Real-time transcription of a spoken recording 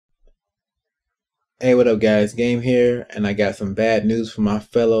Hey, what up, guys? Game here, and I got some bad news for my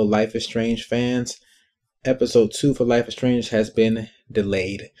fellow Life is Strange fans. Episode 2 for Life is Strange has been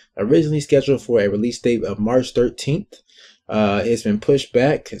delayed. Originally scheduled for a release date of March 13th, it's been pushed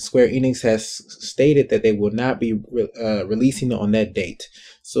back. Square Enix has stated that they will not be releasing on that date,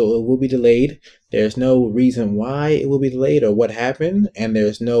 so it will be delayed. There's no reason why it will be delayed or what happened, and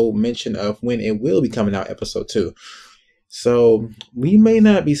there's no mention of when it will be coming out, Episode 2. So we may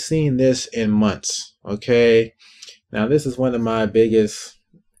not be seeing this in months, okay? Now, this is one of my biggest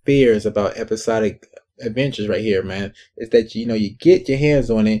fears about episodic adventures right here, man, is that, you get your hands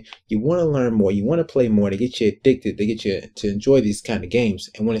on it, you want to learn more, you want to play more, to get you addicted, to get you to enjoy these kind of games.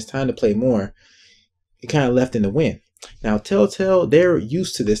 And when it's time to play more, you're kind of left in the wind. Now, Telltale, they're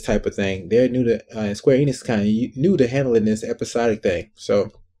used to this type of thing. They're new to, Square Enix kind of new to handling this episodic thing.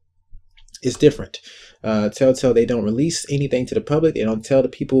 So it's different. Telltale, they don't release anything to the public. They don't tell the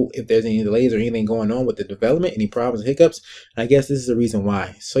people if there's any delays or anything going on with the development, any problems, hiccups. And I guess this is the reason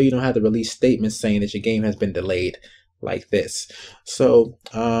why. So you don't have to release statements saying that your game has been delayed like this. So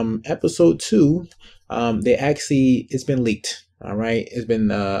episode 2, it's been leaked. All right, it's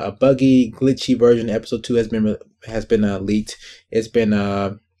been a buggy, glitchy version. Episode 2 has been leaked. It's been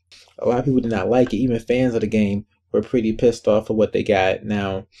a lot of people did not like it. Even fans of the game were pretty pissed off of what they got.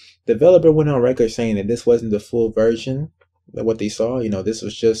 Now, the developer went on record saying that this wasn't the full version of what they saw. This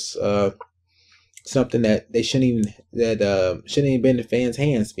was just something that they shouldn't even been in fans'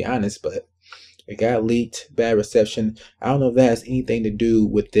 hands, to be honest. But it got leaked, bad reception. I don't know if that has anything to do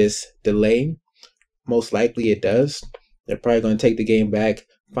with this delay. Most likely it does. They're probably going to take the game back,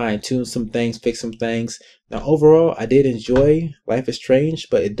 fine-tune some things, fix some things. Now, overall, I did enjoy Life is Strange,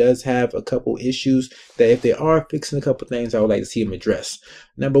 but it does have a couple issues that if they are fixing a couple things, I would like to see them address.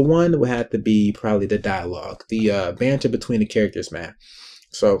 Number one would have to be probably the dialogue, the banter between the characters, man.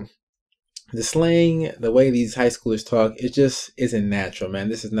 So the slang, the way these high schoolers talk, it just isn't natural, man.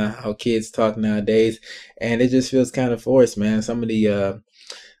 This is not how kids talk nowadays, and it just feels kind of forced, man. Some of the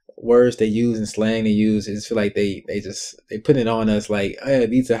words they use and slang they use, I just feel like they put it on us like, oh,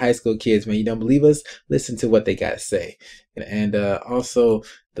 these are high school kids, man. You don't believe us? Listen to what they got to say. And also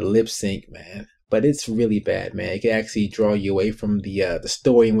the lip sync, man. But it's really bad, man. It can actually draw you away from the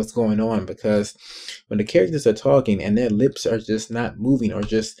story and what's going on, because when the characters are talking and their lips are just not moving, or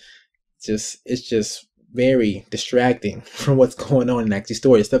it's just very distracting from what's going on in actually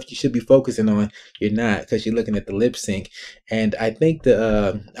story. The stuff you should be focusing on, you're not, because you're looking at the lip sync. And I think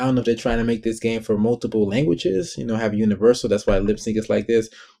I don't know if they're trying to make this game for multiple languages, have universal. That's why lip sync is like this.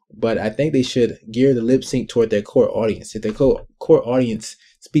 But I think they should gear the lip sync toward their core audience. If their core audience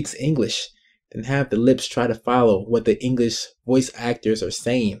speaks English, then have the lips try to follow what the English voice actors are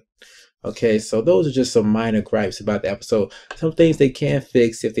saying. Okay, so those are just some minor gripes about the episode. Some things they can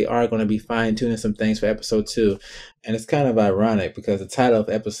fix if they are going to be fine-tuning some things for episode 2. And it's kind of ironic because the title of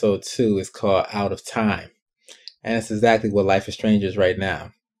episode 2 is called Out of Time. And it's exactly what Life is Strange is right now.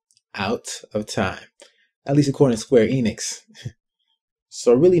 Out of time. At least according to Square Enix.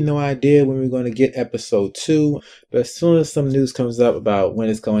 So really no idea when we're going to get episode 2. But as soon as some news comes up about when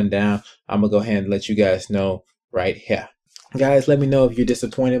it's going down, I'm going to go ahead and let you guys know right here. Guys, let me know if you're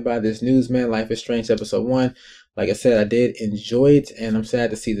disappointed by this news, man. Life is Strange episode 1. Like I said, I did enjoy it, and I'm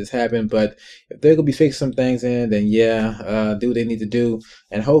sad to see this happen. But if they're going to be fixing some things in, then yeah, do what they need to do.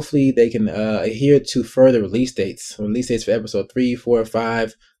 And hopefully they can adhere to further release dates. Release dates for episode 3, 4,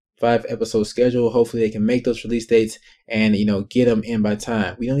 5 episode schedule. Hopefully they can make those release dates and, get them in by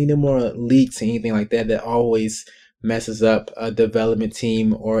time. We don't need no more leaks or anything like that always messes up a development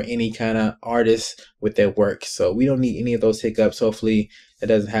team or any kind of artist with their work. So we don't need any of those hiccups. Hopefully that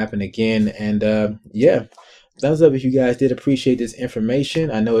doesn't happen again. And yeah, thumbs up if you guys did appreciate this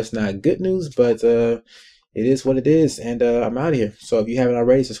information. I know it's not good news, but it is what it is. And I'm out of here. So if you haven't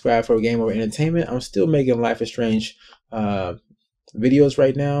already, subscribe for GameOver Entertainment. I'm still making Life is Strange videos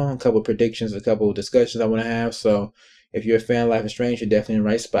right now, a couple predictions, a couple discussions I want to have. So if you're a fan of Life is Strange, you're definitely in the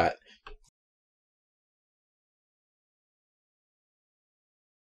right spot.